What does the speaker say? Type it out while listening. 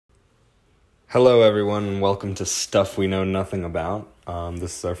Hello, everyone, and welcome to Stuff We Know Nothing About.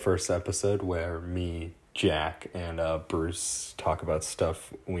 This is our first episode where me, Jack, and Bruce talk about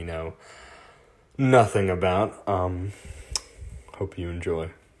stuff we know nothing about. Hope you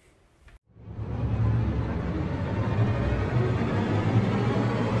enjoy.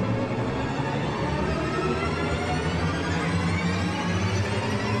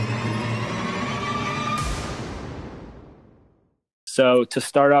 So to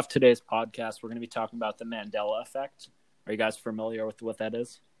start off today's podcast, we're going to be talking about the Mandela effect. Are you guys familiar with what that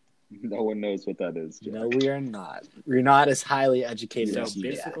is? No one knows what that is, Jack. No, we are not. We're not as highly educated So as you,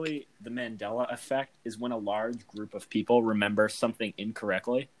 basically, the Mandela effect is when a large group of people remember something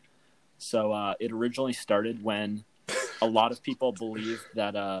incorrectly. So it originally started when a lot of people believed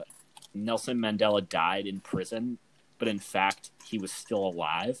that Nelson Mandela died in prison, but in fact, he was still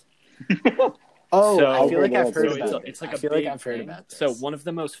alive. Oh, So- I feel like I've heard So about it's this. like I a feel like big I've heard thing. about this. So one of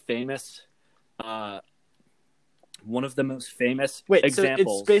the most famous Wait,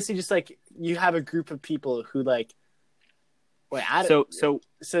 examples. so it's basically just like you have a group of people who like. Wait, So it's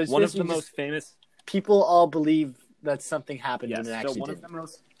one of the basically most just famous. people all believe that something happened Yes. and it So actually one of didn't. the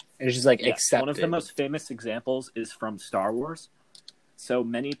most. And it's just like Yes, accepted. one of the most famous examples is from Star Wars. So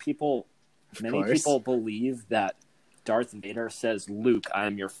many people believe that Darth Vader says, "Luke, I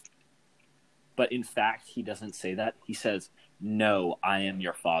am your," but in fact, he doesn't say that. He says, "No, I am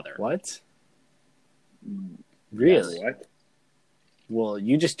your father." What? Really? What? Well,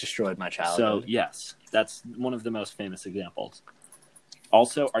 you just destroyed my So childhood. yes, that's one of the most famous examples.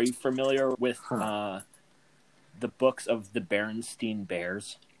 Also, are you familiar with the books of the Berenstain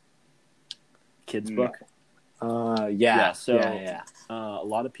Bears? Kids No. book. Yeah. Yeah, a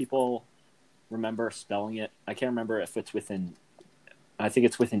lot of people remember spelling it. I can't remember if it's within. I think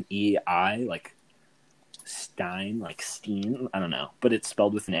it's with an E-I, like Stein, like Steen. I don't know, but it's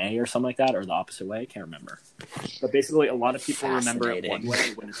spelled with an A or something like that, or the opposite way. I can't remember. But basically, a lot of people remember it one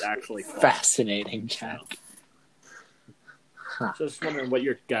way when it's actually false. Fascinating, Jack. So just wondering what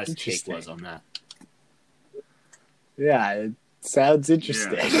your guys' take Interesting. was on that. Yeah, it sounds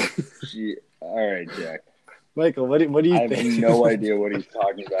interesting. Gee, all right, Jack. Michael, what do you I have think? no idea what he's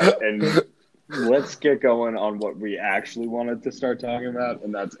talking about. And let's get going on what we actually wanted to start talking about,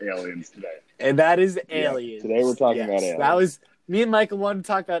 and that's aliens today. And that is aliens. Today we're talking about aliens. That was me and Michael wanted to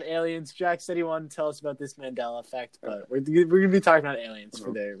talk about aliens. Jack said he wanted to tell us about this Mandela effect, but we're going to be talking about aliens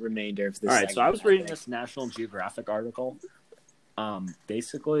for the remainder of this. All right, so I segment, was reading think. this National Geographic article,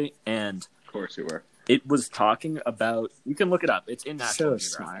 basically, and Of course you were. it was talking about. You can look it up. It's in National So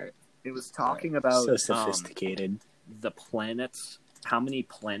Geographic. smart, It was talking about so sophisticated. the planets, how many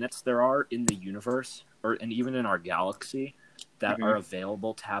planets there are in the universe, and even in our galaxy, that Mhm. are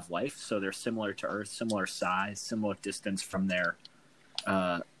available to have life. So they're similar to Earth, similar size, similar distance from their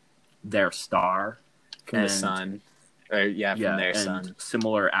star, From the and- sun, from their and sun.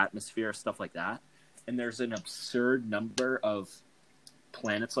 similar atmosphere, stuff like that. And there's an absurd number of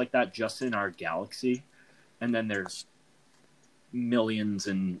planets like that just in our galaxy, and then there's millions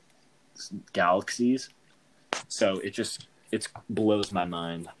in galaxies. So it blows my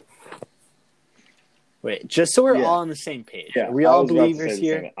mind. Wait, just so we're Yeah. all on the same page. Yeah, Are we I all was about to say believers the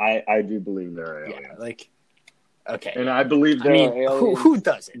here? same. I do believe there are Yeah, aliens. like okay. And I believe I there mean, are aliens who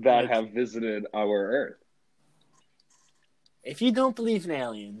doesn't? that Like, have visited our Earth. if you don't believe in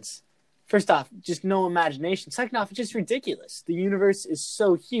aliens, first off, just no imagination. Second off, it's just ridiculous. The universe is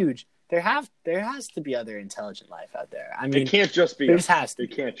so huge. There has to be other intelligent life out there. I mean, It can't just be there us. just has to It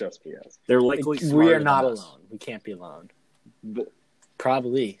be. can't just be us. They're likely we smarter are not than us. alone. We can't be alone. But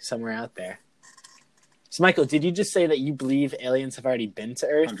Probably somewhere out there. So, Michael, did you just say that you believe aliens have already been to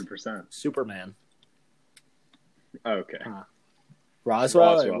Earth? 100%. Superman. Okay.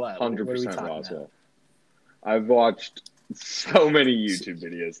 Roswell or what? 100% What are we talking Roswell. about? I've watched so many YouTube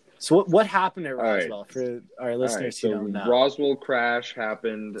videos. So, what happened at right. Roswell for our All listeners right, who so don't know? Roswell crash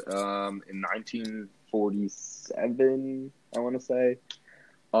happened in 1947, I want to say.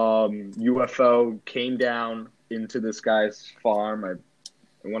 UFO came down into this guy's farm. I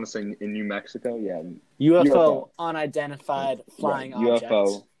want to say in New Mexico. Yeah, UFO, unidentified flying Right, object.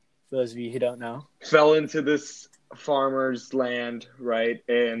 UFO. For those of you who don't know. fell into this farmer's land, right?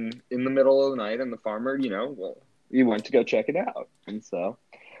 And in the middle of the night, and the farmer, he went to go check it out. And so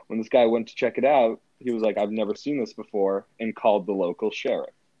when this guy went to check it out, he was like, I've never seen this before, and called the local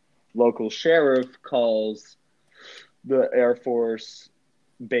sheriff. Local sheriff calls the Air Force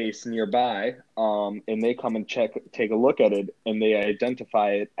base nearby, and they come and take a look at it, and they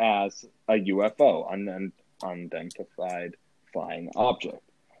identify it as a UFO, unidentified flying object.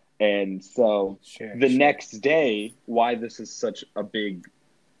 And so Sure. the next day, why this is such a big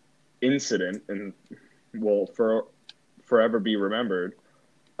incident and will forever be remembered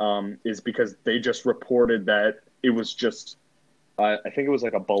is because they just reported that it was just I think it was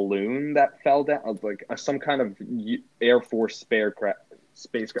like a balloon that fell down, like some kind of Air Force spacecraft.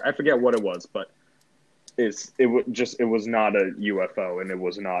 I forget what it was, but it was not a UFO and it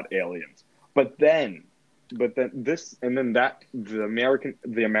was not aliens. But then the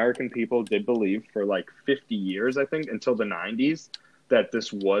American people did believe for like 50 years, I think, until the 90s, that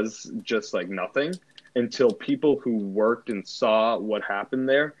this was just like nothing, until people who worked and saw what happened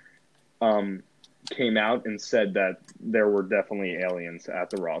there came out and said that there were definitely aliens at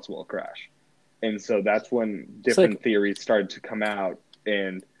the Roswell crash. And so that's when different theories started to come out,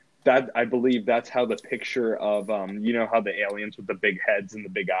 and that, I believe, that's how the picture of you know how the aliens with the big heads and the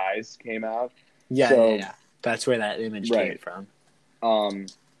big eyes came out. Yeah. That's where that image came from.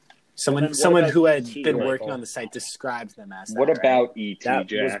 Someone who had been working on the site describes them as that. What about E.T., That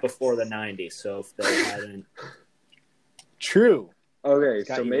Jack? was before the 90s, so if they hadn't... True. Okay,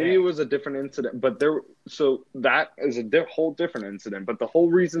 Got so you maybe there. it was a different incident, but so that is a whole different incident. But the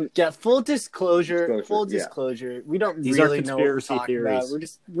whole reason, Yeah, full disclosure. Disclosure, We don't These are really know what we're conspiracy talking theories. about.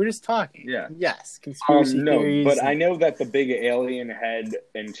 We're just talking. Yeah. Yes, conspiracy no, theories. but I know that the big alien head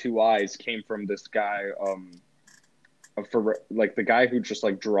and two eyes came from this guy, for like the guy who just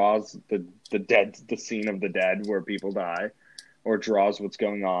like draws the scene of the dead where people die, or draws what's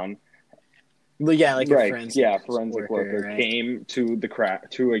going on. Well, yeah, like a Right, forensic worker right? came to a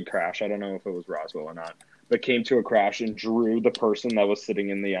crash. I don't know if it was Roswell or not, but came to a crash and drew the person that was sitting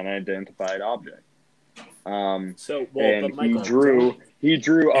in the unidentified object. And but Michael, he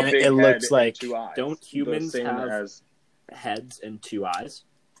drew a And big it head looks like- and two eyes. don't humans The same have as heads and two eyes?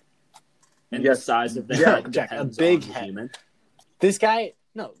 And Yes. the size of the Yeah, head Jack, a depends big on the head. human. This guy,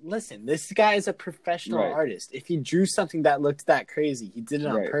 no, listen. This guy is a professional Right. artist. If he drew something that looked that crazy, he did it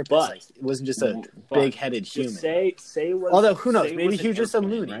on Right. purpose. But- Like, it wasn't just a But big-headed just human. say was, Although, who knows? say Maybe was he an was just a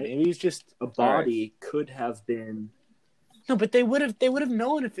airplane, loony. right? Maybe he's just A body could have been. no. But they would have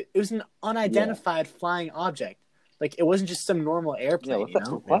known if it was an unidentified flying object. Like it wasn't just some normal airplane. what you the-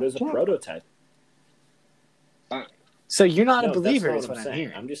 know. Maybe it was a prototype. So you're not No, a believer, that's is not what I'm saying.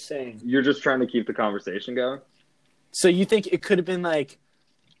 hearing. I'm just saying. you're just trying to keep the conversation going. So you think it could have been like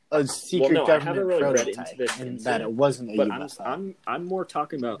a secret no, I haven't government really read prototype, into this and incident, that it wasn't a But UFO? I'm more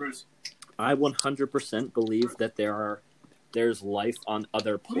talking about. I 100% believe that there's life on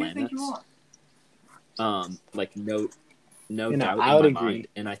other planets. Like no doubt I would in my agree. mind,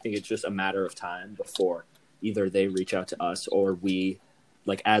 and I think it's just a matter of time before either they reach out to us or we,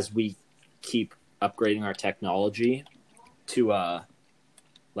 like as we keep upgrading our technology to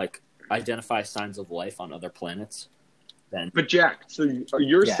like identify signs of life on other planets. Then, But Jack, so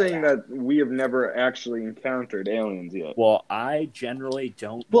you're Yeah, saying yeah. that we have never actually encountered aliens yet? well, I generally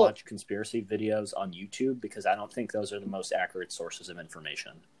don't watch conspiracy videos on YouTube because I don't think those are the most accurate sources of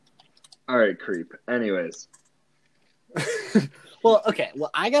information. All right, creep. Anyways, Well, okay.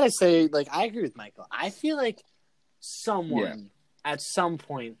 Well, I gotta say, like, I agree with Michael. I feel like someone at some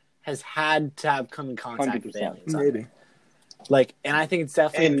point has had to have come in contact with 100%. aliens. Maybe. Like, and I think it's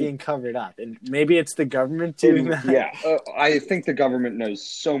definitely And- being covered up, and maybe it's the government doing that. yeah, I think the government knows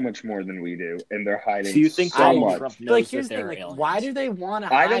so much more than we do, and they're hiding Do you think so Donald much. Trump But, knows like, here's that the thing: there are like, aliens? why do they want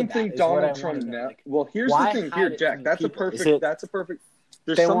to? I hide don't that, think is what I Donald wanna Trump know. knows. Like, Well, here's why the thing. hide Here, it Jack. from That's a people? Is perfect. it- That's a perfect.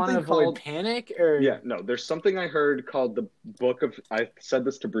 There's they want to something avoid called. panic, or Yeah, no. There's something I heard called the Book of. I said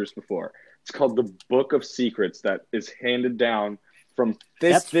this to Bruce before. It's called the Book of Secrets that is handed down from.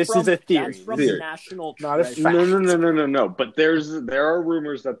 this is a theory. That's from Theory. National Not a Treasure. fact. No. But there are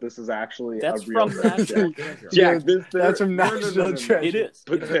rumors that this is actually That's a real from thing. National Treasure. Jack, That's from National Treasure. It is.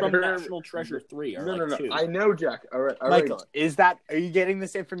 But It's from there- National Treasure 3 or like 2. I know, Jack. All right, Michael, are you getting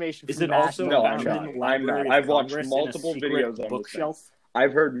this information Is from it also No, found I'm in not. the Library I'm of not. I've watched Congress multiple in a secret videos on this bookshelf?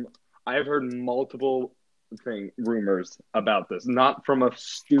 I've heard multiple rumors about this, not from a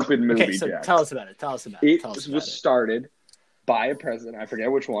stupid movie. Okay, so Jack. tell us about it. It was started by a president. I forget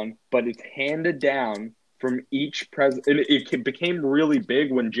which one, but it's handed down from each president. It became really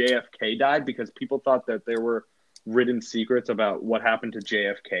big when JFK died because people thought that there were written secrets about what happened to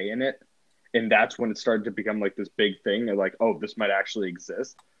JFK in it, and that's when it started to become like this big thing. They're like, oh, this might actually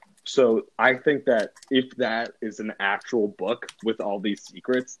exist. So I think that if that is an actual book with all these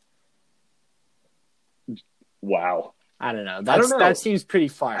secrets, wow. I don't know. don't know. That seems pretty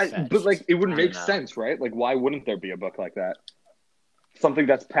far fetched. But like, it would I make don't know. sense, right? Like, why wouldn't there be a book like that? Something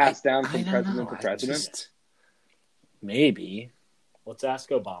that's passed down I from don't president know. to president. Maybe. Let's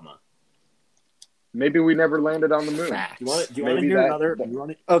ask Obama. Maybe we never landed on the moon. Facts. Do you want to Maybe hear that- another? that- You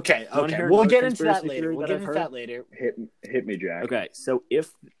want to? Okay, wanna okay. hear We'll another get into that conspiracy later. theory We'll that get I've into heard? that later. Hit me, Jack. Okay, so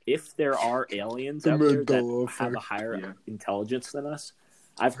if there are aliens The out there Mandela that have a effect. higher Yeah. intelligence than us,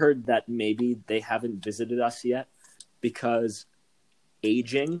 I've heard that maybe they haven't visited us yet because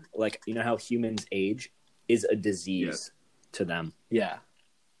aging, like you know how humans age, is a disease to them, Yeah.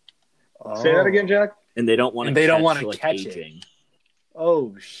 Say that again, Jack. and they don't want to. And they don't want wanna to catch it. aging.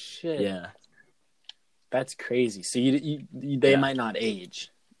 Oh shit. Yeah, That's crazy. So they Yeah. might not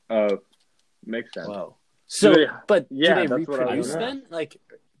age. Makes sense. Whoa. So, they- but yeah, do they that's what I reproduce was- then? Like,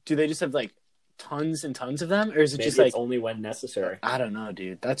 do they just have like tons and tons of them, or is it maybe just like it's only when necessary. I don't know,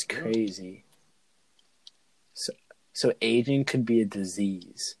 dude. That's crazy. So aging could be a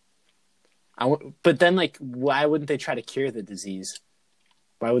disease. But then, like, why wouldn't they try to cure the disease?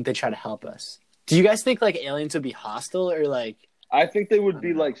 Why would they try to help us? Do you guys think like aliens would be hostile or like? I think they would I be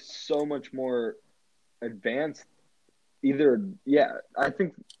don't know. like so much more advanced. I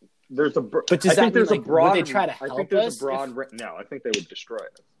think there's a. But does I that think there's mean, a like, broad. would they try to I think help there's us a broad. No, I think they would destroy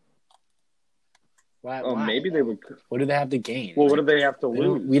us. Why? Oh, why? maybe they would. What do they have to gain? Well, Like, what do they have to we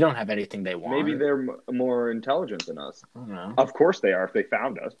lose? don't have anything they want. Maybe they're more intelligent than us. I don't know. Of course they are if they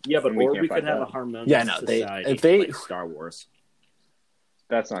found us. Yeah, but And we or can't we fight could have that. a harmonious Yeah, no, they- society if they- like Star Wars.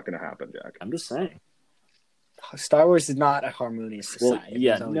 That's not going to happen, Jack. I'm just saying. Star Wars is not a harmonious Well, society.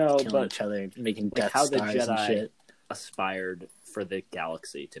 yeah, It's always no, killing but each other, making Death how the Stars and Jedi- shit. Aspired for the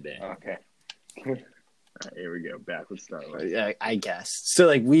galaxy to be. Okay. All right, here we go. Back with Star Wars. I guess. So,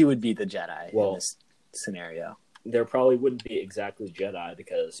 like, we would be the Jedi Well- in this scenario. There probably wouldn't be exactly Jedi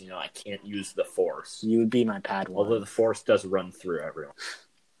because I can't use the Force. You would be my Padawan. Although the Force does run through everyone.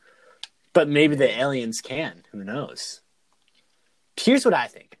 But maybe the aliens can. Who knows? Here's what I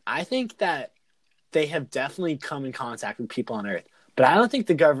think. I think that they have definitely come in contact with people on Earth, but I don't think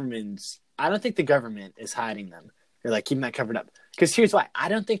the government is hiding them or like keeping that covered up. Because here's why. I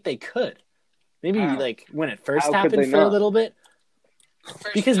don't think they could. Maybe How? like when it first How could happened they for a not? little bit.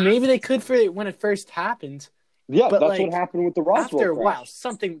 Because maybe they could for when it first happened. Yeah, But, that's like, what happened with the Roswell After a while,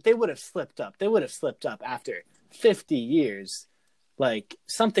 crash. they would have slipped up. They would have slipped up after 50 years. Like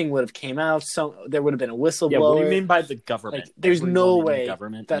something would have came out. So there would have been a whistleblower. Yeah, what do you mean by the government? Like, there's Everyone no in the way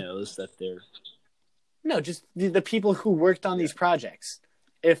government that- knows that they're. No, just the people who worked on these projects.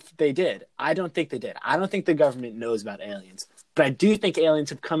 If they did, I don't think they did. I don't think the government knows about aliens, but I do think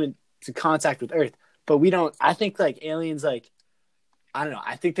aliens have come into contact with Earth. But we don't. I think like aliens, like I don't know.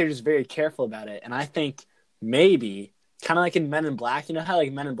 I think they're just very careful about it, and I think maybe kind of like in Men in Black. You know how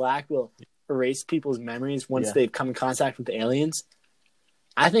like Men in Black will erase people's memories once Yeah. they've come in contact with aliens.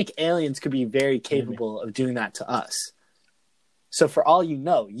 I think aliens could be very capable of doing that to us. So for all you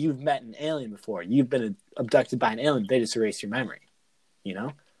know, you've met an alien before. You've been abducted by an alien. They just erase your memory. You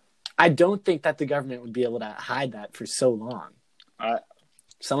know? I don't think that the government would be able to hide that for so long.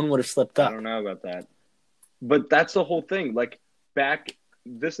 Someone would have slipped I up. don't know about that. But that's the whole thing. Like,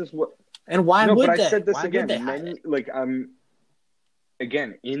 this is what... And why no, would but they? I said this Why again. would they hide it?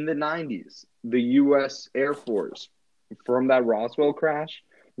 Again, in the 90s, the U.S. Air Force, from that Roswell crash,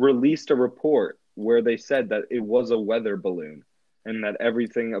 released a report where they said that it was a weather balloon and that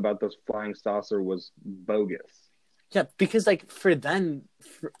everything about this flying saucer was bogus. Yeah, because like for them,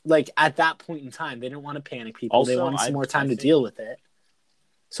 like at that point in time, they didn't want to panic people. They Also, wanted some I more time to think- deal with it.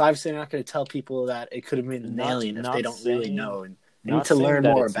 So obviously, they're not going to tell people that it could have been an Not- alien if not they don't really saying- know and they Not need to saying learn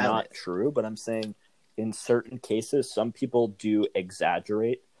that more it's about not it. true, but I'm saying in certain cases, some people do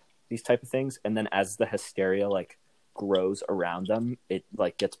exaggerate these type of things, and then as the hysteria like grows around them, it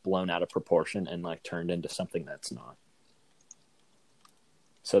like gets blown out of proportion and like turned into something that's not.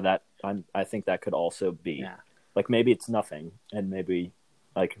 So that I think that could also be Yeah. like maybe it's nothing, and maybe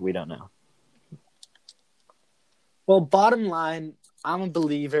like we don't know. Well, bottom line, I'm a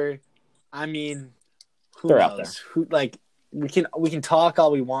believer. I mean, who They're knows? out there. Who like we can talk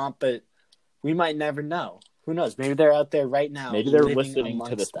all we want, but we might never know. Who knows? Maybe they're out there right now. Maybe they're living listening to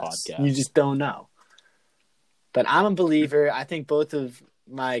amongst this us. podcast. You just don't know. But I'm a believer. I think both of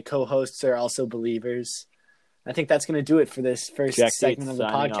my co-hosts are also believers. I think that's going to do it for this first Jack segment Gates of the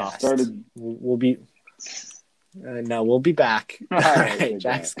signing podcast. off. Started- We'll be. No, we'll be back. All All right, right,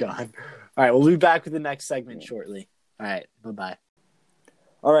 Jack's gone. All right, we'll be back with the next segment shortly. All right, bye-bye.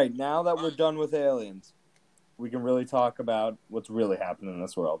 All right, now that we're done with aliens, we can really talk about what's really happening in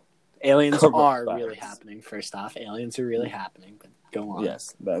this world. Aliens are Coronavirus. really happening. First off, aliens are really happening. But go on.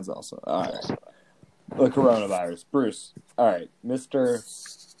 Yes, that's also. All right. The coronavirus. Bruce. All right, Mr.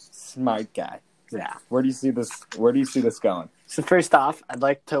 Smite guy. Yeah. Where do you see this going? So first off, I'd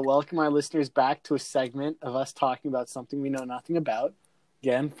like to welcome our listeners back to a segment of us talking about something we know nothing about.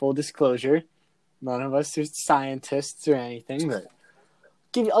 Again, full disclosure, None of us are scientists or anything, but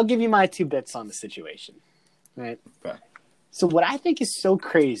I'll give you my 2 bits on the situation. Right? Okay. So what I think is so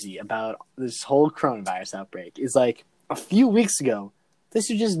crazy about this whole coronavirus outbreak is like a few weeks ago, this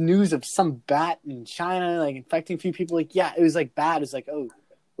was just news of some bat in China like infecting a few people. Like, yeah, it was like bad. It was like, oh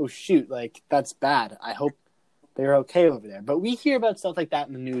shoot, like that's bad. I hope they're okay over there. But we hear about stuff like that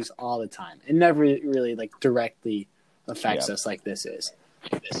in the news all the time. It never really like directly affects us like this is.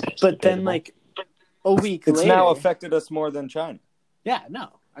 But then like a week It's later, now affected us more than China, yeah,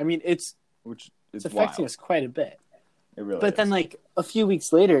 no, I mean it's affecting us quite a bit. It really But is. then, like, a few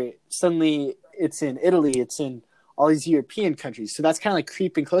weeks later, suddenly it's in Italy, it's in all these European countries. So that's kind of like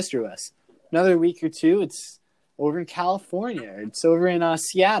creeping closer to us. Another week or two, it's over in California, it's over in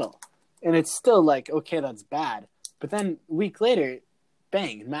Seattle. And it's still like, okay, that's bad. But then a week later,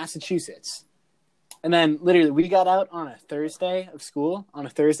 bang, Massachusetts. And then literally we got out on a Thursday of school. On a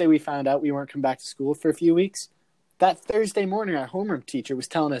Thursday, we found out we weren't coming back to school for a few weeks. That Thursday morning, our homeroom teacher was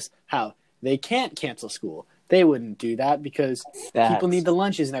telling us how they can't cancel school. They wouldn't do that because people need the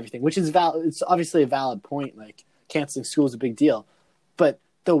lunches and everything, which is valid. It's obviously a valid point. Like canceling school is a big deal, but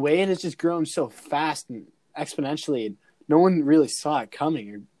the way it has just grown so fast and exponentially, and no one really saw it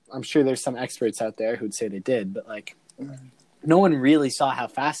coming. Or I'm sure there's some experts out there who'd say they did, but like no one really saw how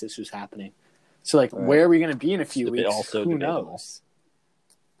fast this was happening. So like, where are we going to be in a few weeks? Also Who debatable. knows?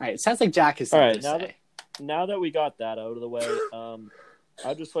 All right, it sounds like Jack has All something right, to say. now that we got that out of the way,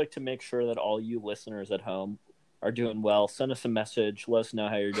 I'd just like to make sure that all you listeners at home are doing well. Send us a message. Let us know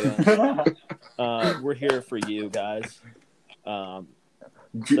how you're doing. We're here for you guys. So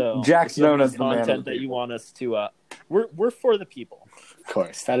Jack's if you have known any as the man of content the that you people. want us to. We're for the people. Of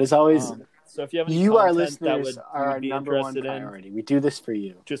course, that is always So if you have any you, our content listeners, that are our you'd be number one interested in, priority. We do this for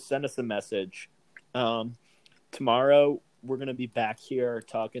you. just send us a message. Tomorrow we're gonna be back here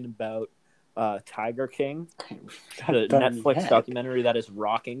talking about Tiger King, the Netflix documentary that is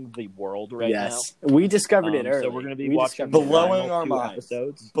rocking the world right now. Yes, we discovered it early. So we're going to be We watching discovered the it early. Blowing final our 2 minds.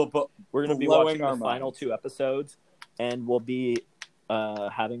 episodes. But We're going to be blowing watching the our final minds. 2 episodes, and we'll be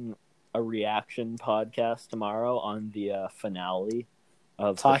having a reaction podcast tomorrow on the finale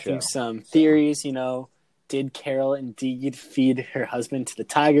of Talking the show. some theories. You know, did Carol indeed feed her husband to the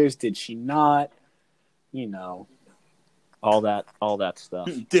tigers? Did she not? You know, All that stuff.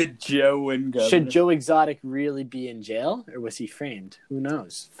 Did Joe win governor? should Joe Exotic really be in jail, or was he framed? Who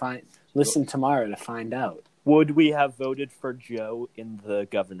knows? Listen tomorrow to find out. Would we have voted for Joe in the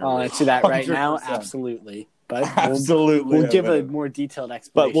governor I'll race? answer that right now. 100%. Absolutely, but Absolutely. we'll give a would've. more detailed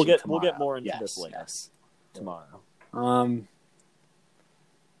explanation. But we'll get tomorrow. more into Yes, this later. Yes. Tomorrow.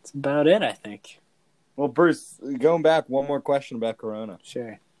 That's about it, I think. Well, Bruce, going back, one more question about Corona.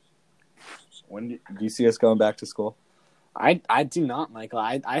 Sure. When do you see us going back to school? I do not, Michael.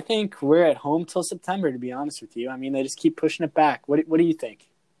 I think we're at home till September, to be honest with you. I mean, they just keep pushing it back. What do you think?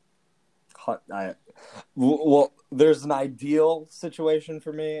 Well, there's an ideal situation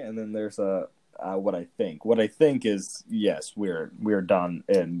for me, and then there's a what I think. What I think is, yes, we're done,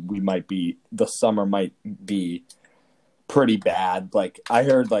 and the summer might be pretty bad. Like I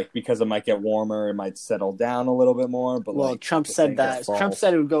heard, like because it might get warmer, it might settle down a little bit more. But Well, like, Trump I said think that. it's false. Trump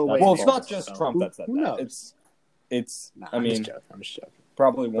said it would go away. Well, in it's not fall, just so Trump that said who that. knows? It's. Nah, I I'm mean, just joking.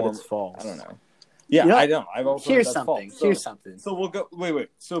 probably But warm. it's false. I don't know. Yeah, You know, I know. I've also heard Here's that's something. false. So- Here's something. So we'll go. Wait.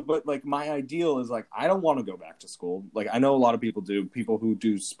 So, but like, my ideal is like, I don't want to go back to school. Like, I know a lot of people do. People who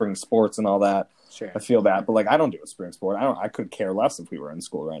do spring sports and all that. Sure. I feel that, but like, I don't do a spring sport. I could care less if we were in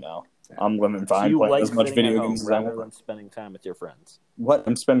school right now. I'm living So fine, you playing like as much sitting at video home games as I rather want. than spending time with your friends. What?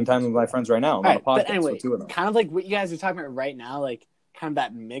 I'm spending time with my friends right now. I'm All on a right, podcast but anyway, with 2 of them. kind of like what you guys are talking about right now, like kind of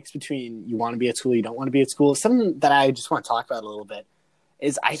that mix between you want to be at school, you don't want to be at school. Something that I just want to talk about a little bit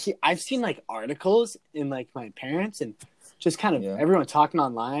is I've seen like articles in like my parents and just kind of everyone talking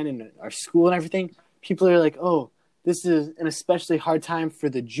online and our school and everything. People are like, oh, this is an especially hard time for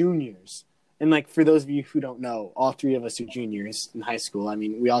the juniors. And like for those of you who don't know, all 3 of us are juniors in high school. I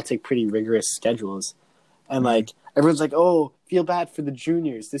mean, we all take pretty rigorous schedules. And like everyone's like, oh, feel bad for the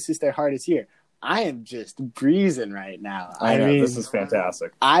juniors. This is their hardest year. I am just breezing right now. I know, mean, this is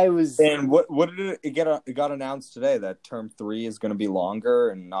fantastic. I was And what did it get? It got announced today that term 3 is going to be longer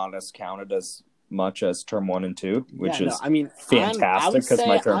and not as counted as much as term 1 and 2, which is I mean, fantastic because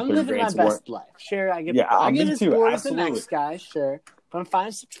my term I'm 3 living my grades best were. life. Sure, I get Yeah, me as too, bored as the absolutely. next guy. Sure, but I'm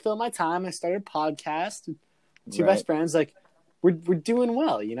fine to fill my time. I started a podcast. 2 Right. best friends. Like we're doing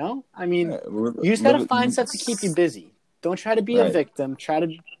well. You know, I mean, Yeah, you just gotta find stuff to keep you busy. Don't try to be a Right. victim. Try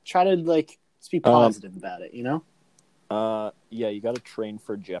to like just be positive about it. You know. Yeah, you got to train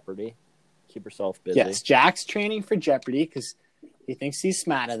for Jeopardy. Keep yourself busy. Yes, Jack's training for Jeopardy because he thinks he's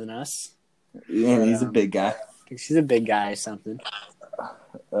smarter than us. Yeah, he's a big guy. She's a big guy or something.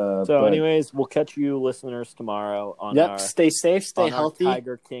 So, anyways, we'll catch you listeners tomorrow on our Stay safe, stay on healthy. Our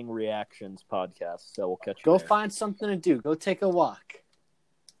Tiger King Reactions podcast. So we'll catch you. Go there. find something to do. Go take a walk.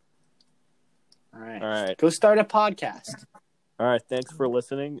 All right. All Go start a podcast. All right. Thanks for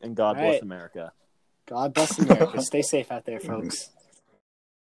listening, and God bless America. God bless America. Stay safe out there, folks.